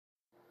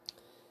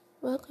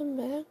Welcome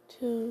back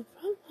to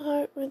From the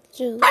Heart with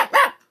Julie.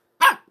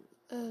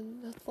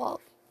 And that's Wally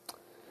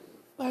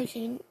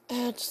barking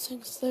at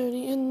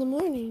 6:30 in the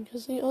morning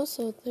because he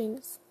also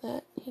thinks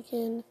that he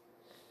can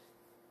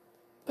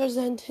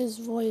present his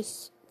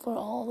voice for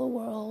all the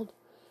world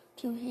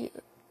to hear.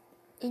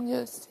 And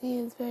yes, he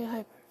is very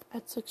hyper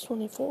at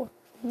 6:24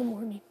 in the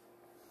morning.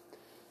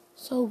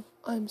 So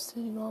I'm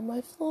sitting on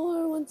my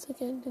floor once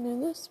again to do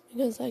this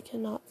because I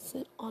cannot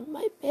sit on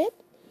my bed.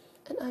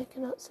 And I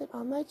cannot sit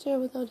on my chair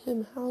without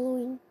him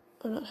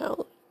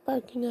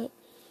barking at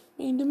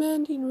me,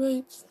 demanding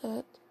rights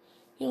that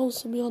he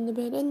also be on the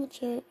bed and the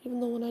chair, even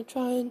though when I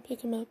try and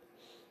pick him up,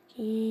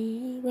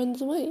 he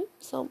runs away.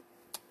 So,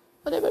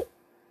 whatever.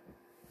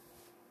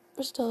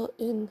 We're still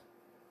in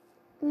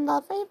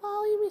love,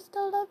 Wally. We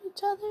still love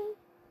each other.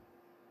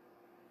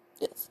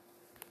 Yes.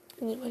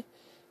 Anyway,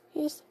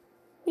 he's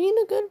being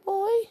a good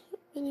boy.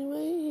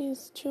 Anyway,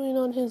 he's chewing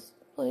on his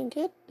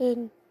blanket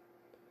and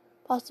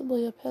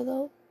possibly a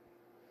pillow.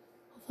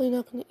 Hopefully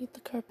not going to eat the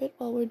carpet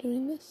while we're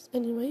doing this.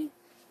 Anyway,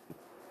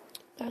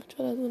 back to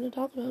what I was going to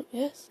talk about.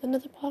 Yes,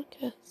 another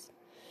podcast.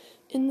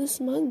 In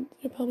this month,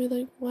 you're probably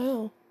like,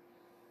 wow,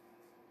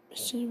 is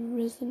she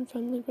risen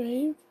from the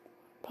grave?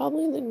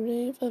 Probably the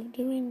grave of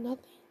doing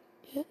nothing.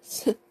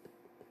 Yes.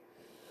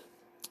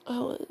 I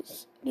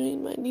was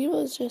doing my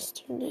devos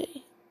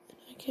yesterday, and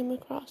I came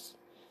across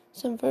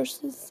some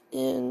verses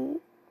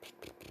in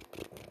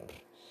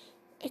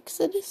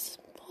Exodus,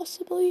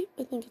 possibly.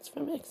 I think it's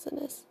from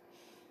Exodus.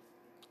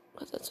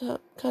 But that's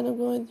kind of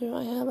going through.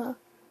 I have a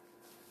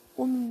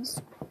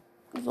woman's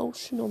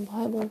devotional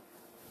Bible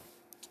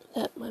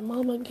that my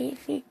mama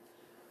gave me.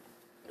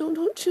 No,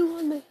 don't chew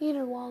on the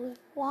heater, Wally.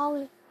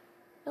 Wally.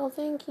 No,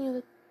 thank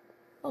you.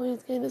 Oh,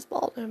 he's getting his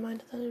ball. Never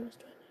mind. I thought he was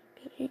trying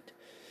to get heat.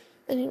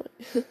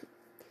 Anyway,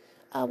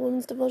 a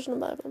woman's devotional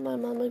Bible my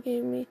mama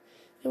gave me.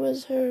 It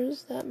was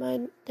hers that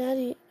my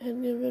daddy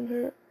had given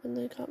her when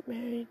they got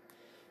married.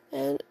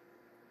 And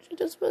she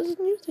just wasn't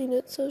using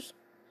it, so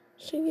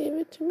she gave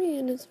it to me,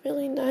 and it's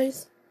really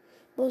nice.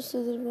 Most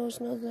of the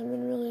devotionals have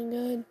been really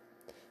good.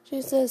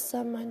 She says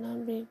some might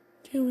not be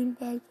too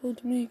impactful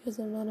to me because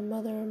I'm not a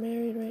mother or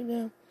married right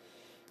now.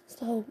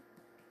 So,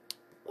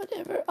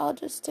 whatever, I'll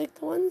just take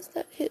the ones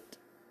that hit.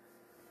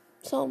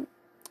 So,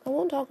 I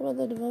won't talk about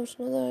the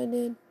devotional that I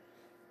did.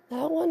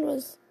 That one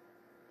was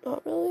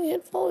not really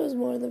hitful. It was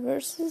more the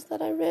verses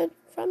that I read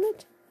from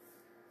it.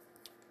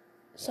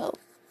 So,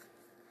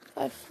 if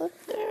I flip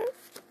there.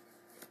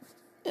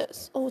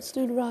 Yes. Oh, it's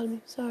Deuteronomy.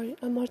 Sorry.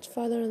 I'm much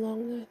farther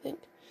along than I think.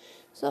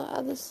 So,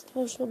 how this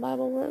devotional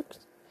Bible works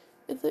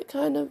is it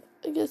kind of,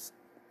 I guess,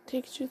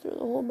 takes you through the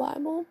whole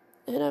Bible.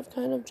 And I've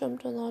kind of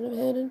jumped a lot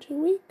ahead in 2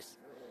 weeks.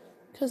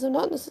 Because I'm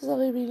not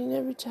necessarily reading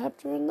every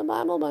chapter in the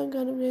Bible, but I'm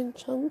kind of getting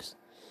chunks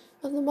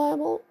of the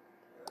Bible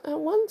at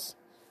once.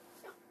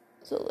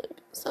 So,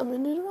 like, some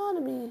in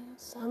Deuteronomy,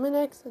 some in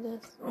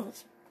Exodus.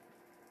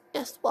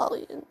 Yes,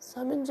 Wally, and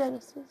some in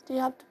Genesis. Do you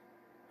have to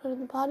go to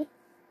the potty?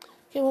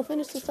 Okay, we'll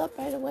finish this up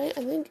right away.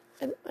 I think,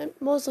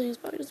 mostly he's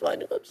probably just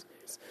wanting to go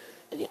upstairs.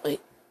 Anyway,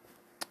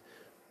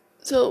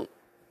 so,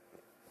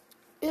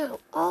 yeah,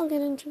 I'll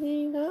get into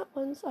reading that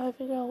once I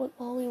figure out what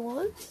Wally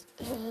wants,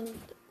 and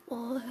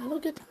we'll have a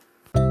good time.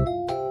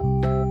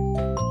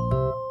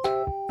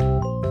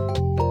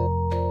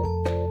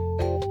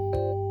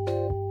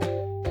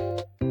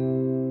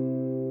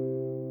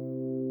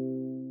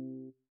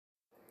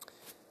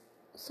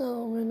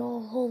 So, in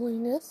all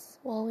holiness,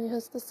 Wally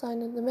has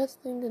decided the best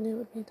thing to do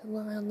would be to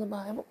lie on the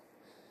Bible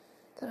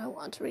that I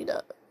want to read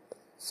up.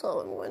 So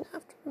I'm going to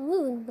have to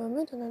remove him from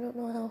it, and I don't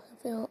know how he'll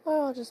feel,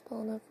 or I'll just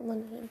pull him out from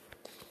under him.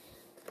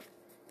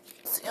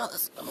 See how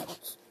this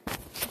goes.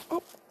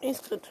 Oh, he's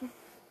good.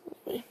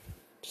 Anyway,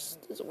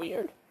 just is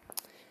weird.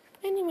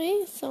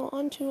 Anyway, so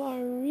on to our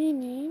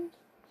reading.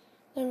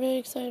 I'm very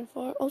excited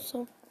for.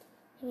 Also,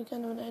 give me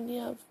kind of an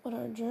idea of what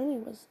our journey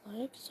was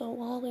like. So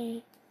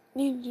Wally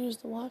needed to use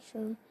the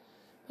washroom,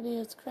 but he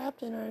has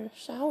crapped in our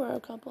shower a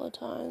couple of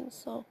times,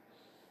 so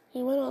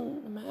he went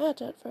on the mat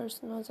at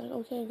first, and I was like,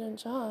 okay, good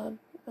job.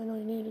 I know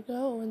you need to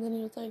go. And then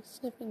he was like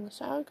sniffing the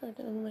shower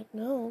curtain, and I'm like,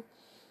 no.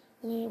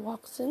 And he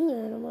walks in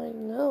there, and I'm like,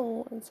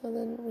 no. And so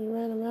then we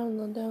ran around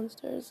the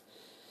downstairs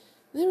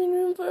living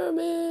room for a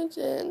bit,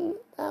 and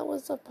that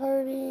was a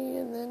party.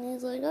 And then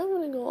he's like, I'm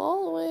going to go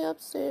all the way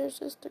upstairs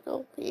just to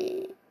go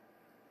pee.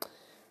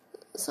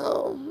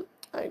 So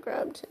I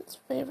grabbed his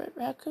favorite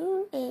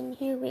raccoon, and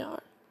here we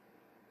are.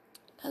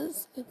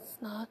 Because it's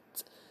not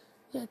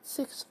yet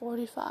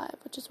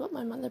 6:45, which is what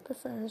my mother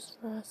prefers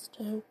for us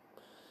to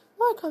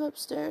or come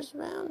upstairs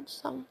around.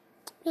 So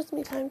it gives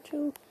me time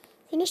to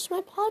finish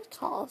my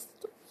podcast.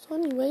 So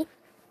anyway,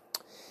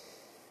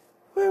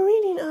 we're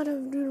reading out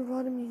of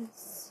Deuteronomy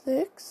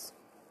 6.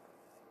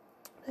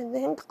 I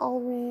think I'll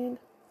read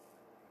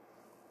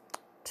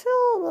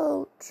till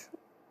about...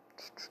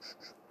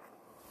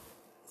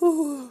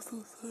 Oh, I'm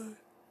so sorry.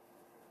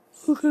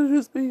 I'm going to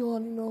just be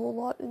yawning a whole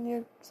lot in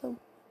here. So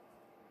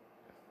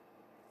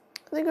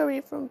I think I'll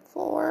read from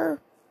 4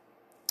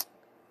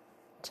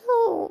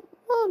 till...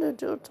 I'll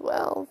do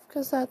 12,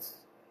 because that's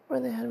where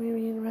they had me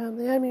reading around.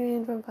 They had me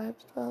reading from 5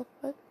 to 12,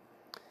 but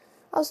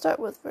I'll start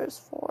with verse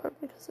 4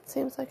 because it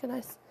seems like a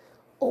nice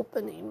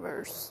opening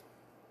verse.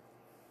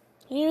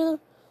 Hear,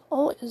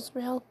 O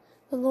Israel,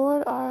 the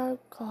Lord our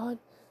God,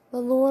 the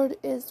Lord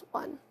is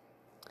one.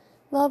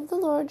 Love the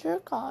Lord your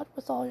God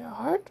with all your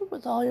heart,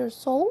 with all your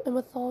soul, and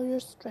with all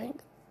your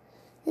strength.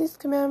 These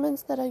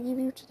commandments that I give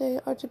you today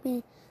are to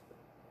be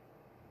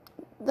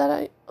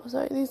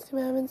these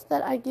commandments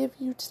that I give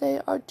you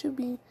today are to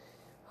be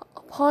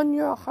upon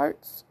your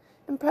hearts.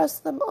 Impress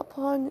them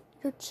upon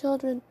your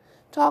children.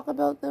 Talk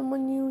about them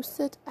when you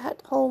sit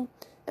at home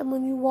and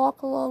when you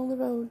walk along the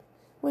road,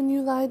 when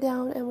you lie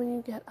down and when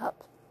you get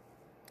up.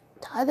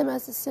 Tie them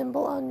as a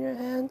symbol on your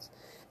hands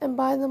and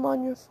bind them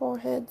on your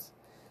foreheads.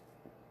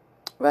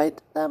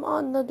 Write them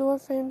on the door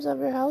frames of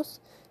your house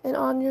and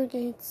on your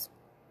gates.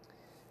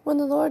 When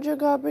the Lord your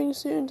God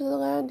brings you into the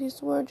land he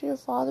swore to your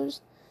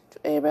fathers, to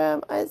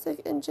Abraham,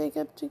 Isaac, and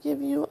Jacob, to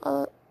give you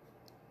a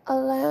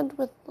land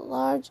with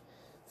large,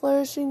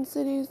 flourishing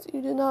cities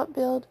you did not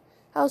build,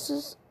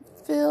 houses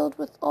filled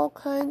with all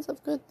kinds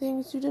of good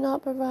things you did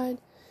not provide,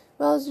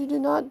 wells you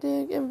did not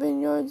dig, and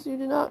vineyards you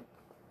did not...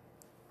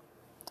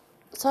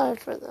 Sorry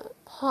for the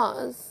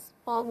pause.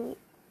 Wally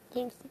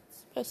thinks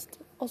it's best to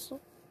also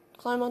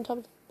climb on top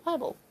of the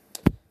Bible.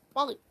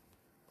 Wally,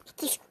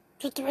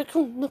 get the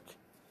raccoon, look.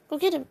 Go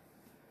get him.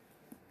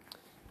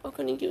 We're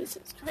going to use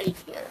his crate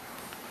here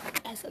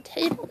as a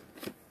table,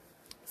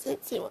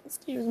 since he wants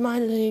to use my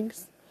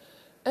legs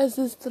as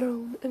his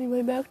throne.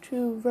 Anyway, back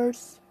to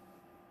verse,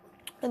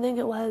 I think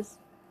it was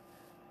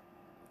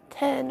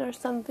 10 or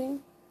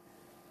something.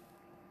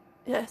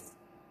 Yes.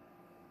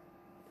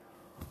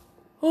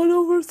 Oh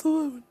no, verse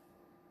 11.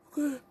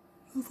 Okay,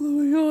 just let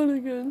me yawn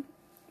again.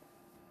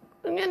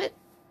 I get it.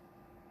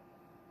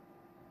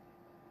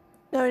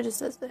 Now he just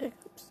says the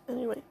hiccups.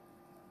 Anyway.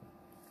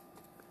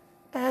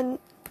 And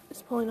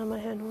it's pulling on my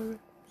hand warmer.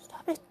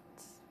 Stop it,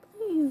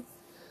 please.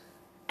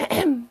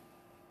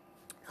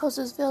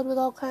 Houses filled with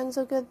all kinds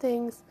of good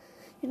things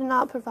you do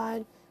not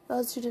provide,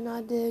 wells you do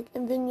not dig,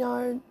 and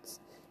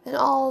vineyards and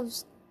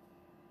olive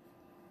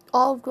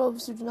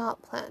groves you do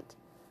not plant.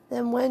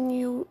 Then when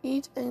you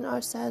eat and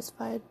are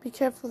satisfied, be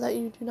careful that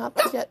you do not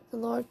forget the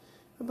Lord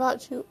who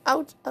brought you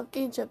out of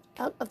Egypt,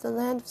 out of the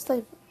land of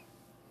slavery.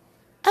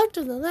 Out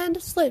of the land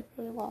of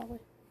slavery, Wally.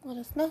 Let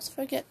us not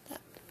forget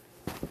that.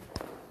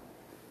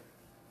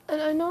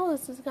 And I know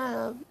this is kind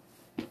of...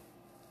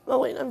 Oh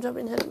wait, I'm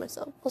jumping ahead of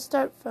myself. We'll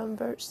start from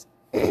verse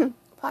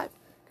 5.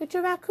 Get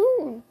your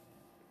raccoon.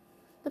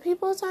 The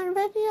people aren't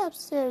ready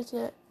upstairs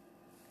yet.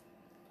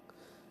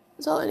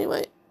 So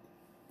anyway,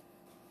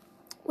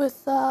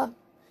 with oh,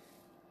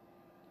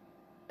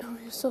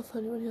 he's so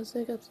funny when he has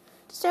hiccups.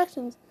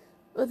 Distractions.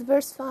 With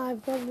verse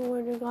 5, love the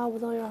Lord your God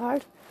with all your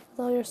heart, with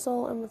all your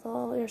soul, and with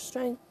all your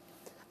strength.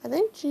 I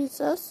know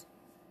Jesus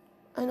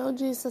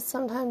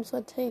sometimes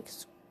would take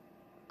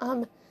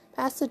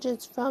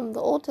passages from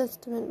the Old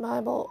Testament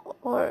Bible,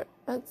 or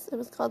it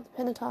was called the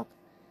Pentateuch,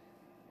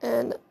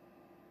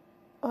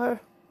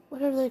 or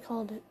whatever they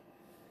called it.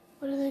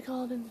 What do they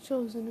call it in The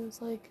Chosen? It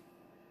was like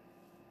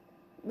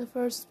the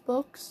first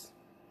books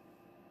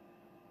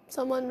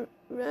someone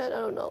read. I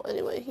don't know.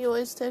 Anyway, he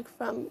always took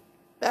from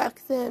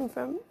back then,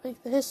 from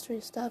like the history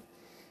stuff,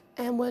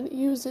 and would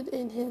use it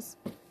in his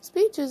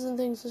speeches and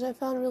things, which I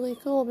found really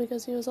cool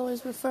because he was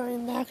always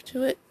referring back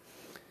to it.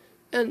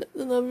 And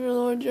the love your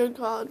Lord your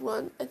God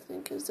one, I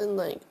think, is in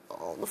like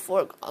all the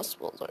 4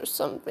 Gospels or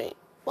something.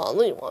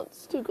 Wally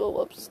wants to go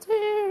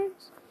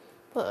upstairs,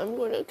 but I'm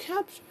going to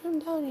capture him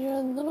down here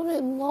a little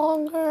bit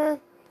longer.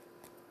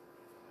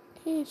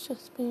 He's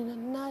just being a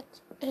nut.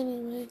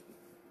 Anyway,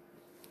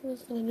 I'm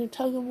just going to do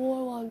tug of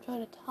war while I'm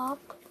trying to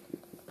talk.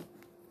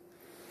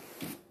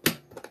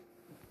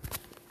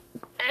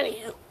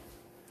 Anywho,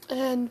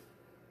 and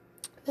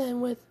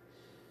then with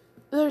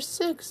verse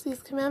 6,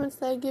 these commandments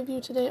that I give you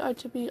today are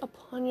to be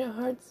upon your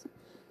hearts.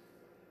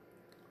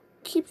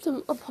 Keep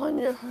them upon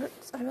your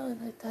hearts. I really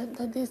like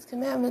that these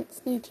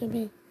commandments need to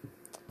be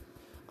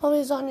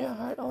always on your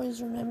heart.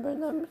 Always remember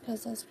them,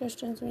 because as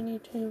Christians we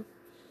need to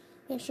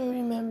make sure we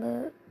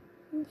remember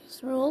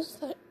these rules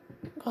that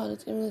God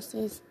has given us,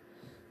 these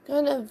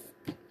kind of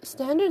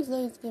standards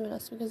that he's given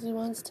us, because he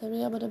wants to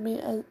be able to be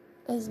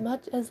as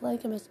much as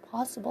like him as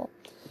possible,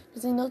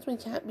 because he knows we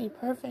can't be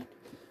perfect.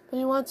 But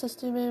he wants us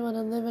to be able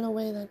to live in a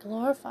way that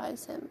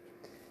glorifies him.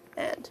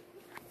 And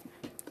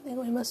I think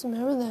we must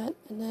remember that.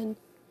 And then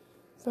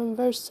from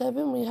verse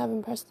 7, we have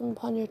impressed them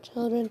upon your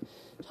children.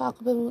 Talk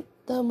about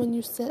them when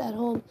you sit at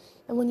home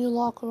and when you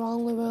walk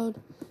along the road,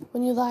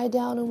 when you lie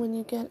down and when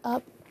you get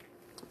up,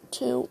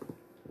 to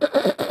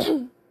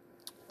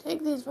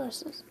take these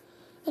verses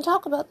and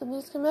talk about them,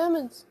 these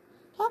commandments.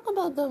 Talk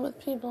about them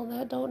with people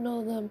that don't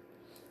know them.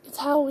 It's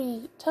how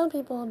we tell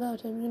people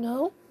about him, you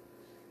know?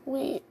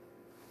 We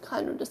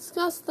kind of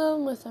discuss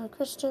them with our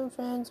Christian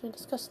friends. We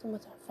discuss them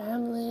with our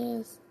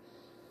families.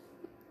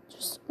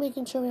 Just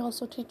making sure we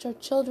also teach our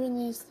children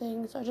these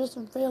things are just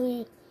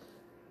really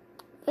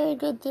very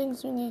good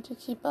things we need to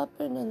keep up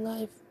in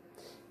life.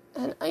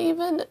 And I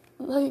even,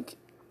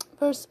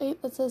 verse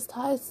 8 that says,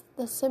 tie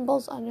the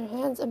symbols on your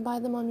hands and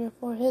bind them on your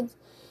foreheads.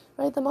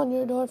 Write them on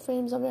your door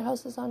frames of your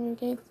houses, on your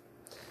gates.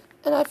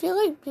 And I feel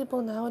like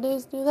people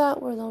nowadays do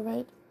that, where they'll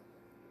write,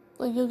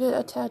 like, you'll get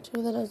a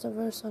tattoo that has a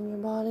verse on your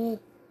body,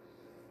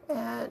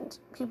 and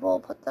people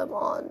put them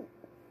on,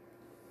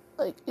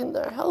 like, in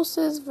their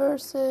houses,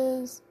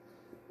 verses.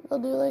 They'll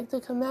do, like, the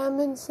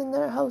commandments in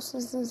their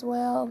houses as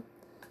well.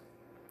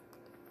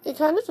 It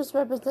kind of just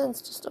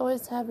represents just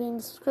always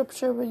having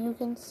scripture where you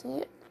can see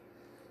it.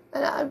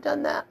 And I've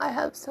done that. I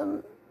have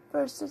some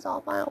verses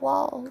on my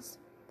walls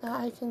that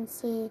I can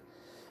see.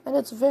 And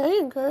it's very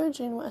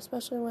encouraging,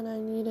 especially when I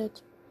need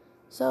it.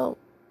 So,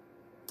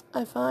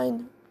 I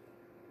find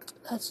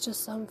that's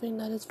just something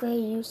that is very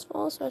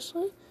useful,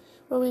 especially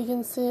where we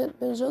can see it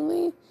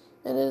visually.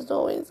 And it is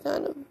always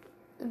kind of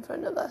in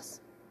front of us.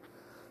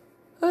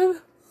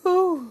 And,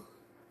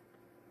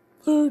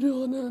 early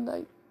on in the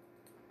night.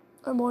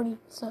 Or morning.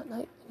 It's not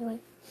night, anyway.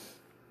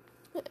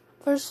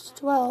 Verse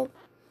 12.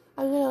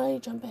 I'm going to let you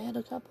jump ahead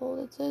a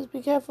couple. It says,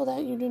 be careful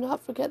that you do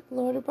not forget the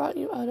Lord who brought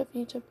you out of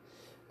Egypt,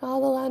 and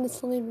all the land of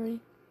slavery.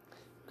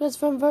 Because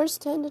from verse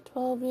 10 to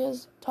 12, he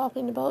is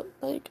talking about,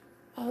 like,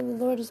 how the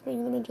Lord is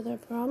bringing them into their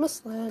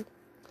promised land.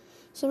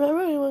 So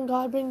remember, when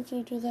God brings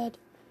you to that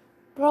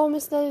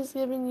promise that he's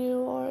given you,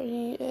 or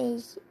he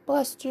has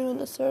blessed you in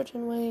a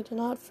certain way, to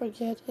not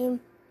forget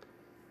him.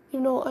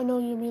 Even though I know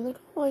you'll be like,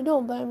 oh, I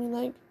don't, but I mean,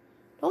 like,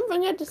 don't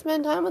forget to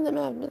spend time with him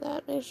after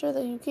that. Make sure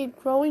that you keep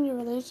growing your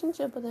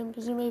relationship with him,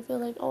 because you may feel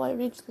like, oh, I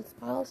reached this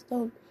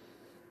milestone.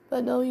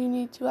 But no, you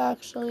need to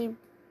actually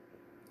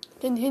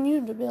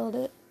continue to build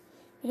it,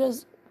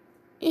 because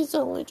he's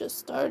only just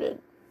started.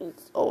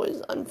 He's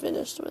always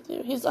unfinished with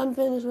you. He's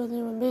unfinished with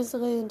you, and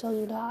basically until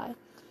you die.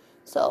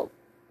 So,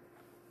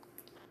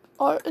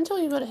 or until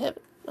you go to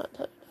heaven, not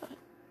until you die.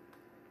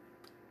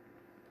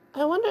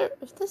 I wonder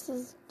if this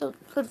is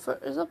good for,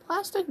 is a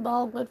plastic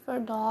ball good for a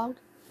dog?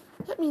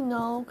 Let me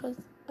know, because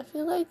I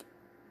feel like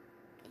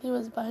he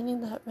was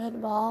binding that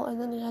red ball, and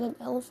then he had an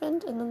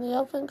elephant, and then the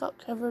elephant got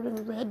covered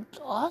in red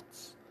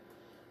dots.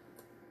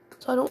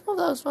 So I don't know if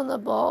that was from the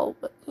ball,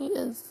 but he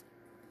is...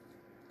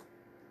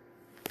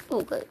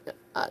 Okay, yeah,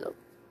 I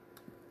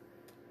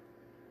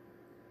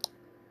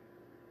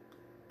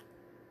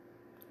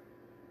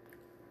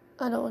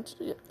don't want you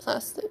to get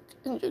plastic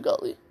in your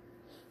gully.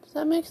 Does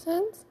that make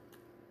sense?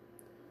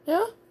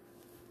 Yeah?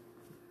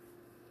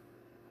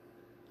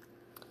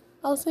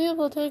 I'll see if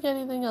he'll take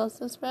anything else.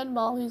 This red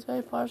ball he's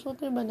very partial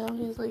to, but now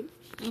he's, like,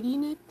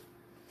 eating it.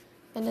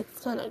 And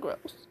it's kind of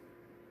gross.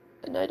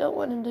 And I don't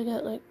want him to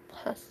get, like,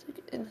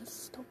 plastic in his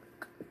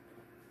stomach.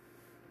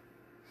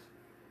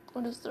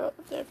 I'll just throw it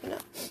up there for now.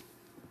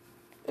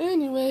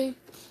 Anyway,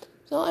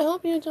 so I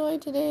hope you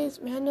enjoyed today's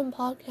random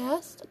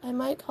podcast. I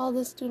might call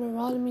this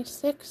Deuteronomy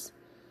 6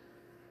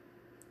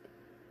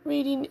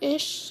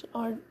 reading-ish,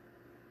 or,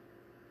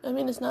 I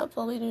mean, it's not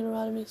fully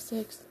Deuteronomy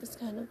 6. It's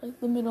kind of like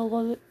the middle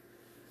of it.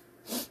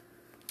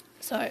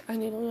 Sorry, I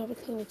need a little bit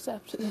of Kleenex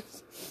after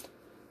this.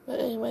 But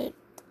anyway,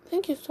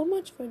 thank you so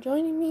much for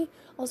joining me.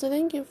 Also,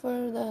 thank you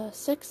for the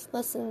 6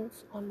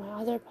 listens on my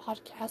other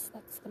podcast.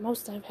 That's the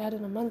most I've had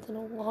in a month in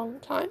a long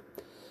time.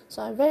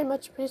 So I very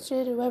much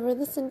appreciate whoever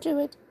listened to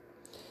it.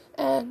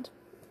 And,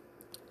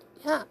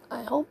 yeah,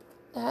 I hope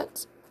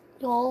that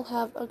you all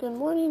have a good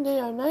morning, day,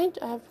 or night.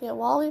 I have to get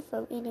Wally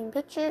from eating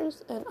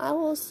pictures, and I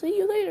will see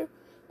you later.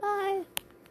 Bye!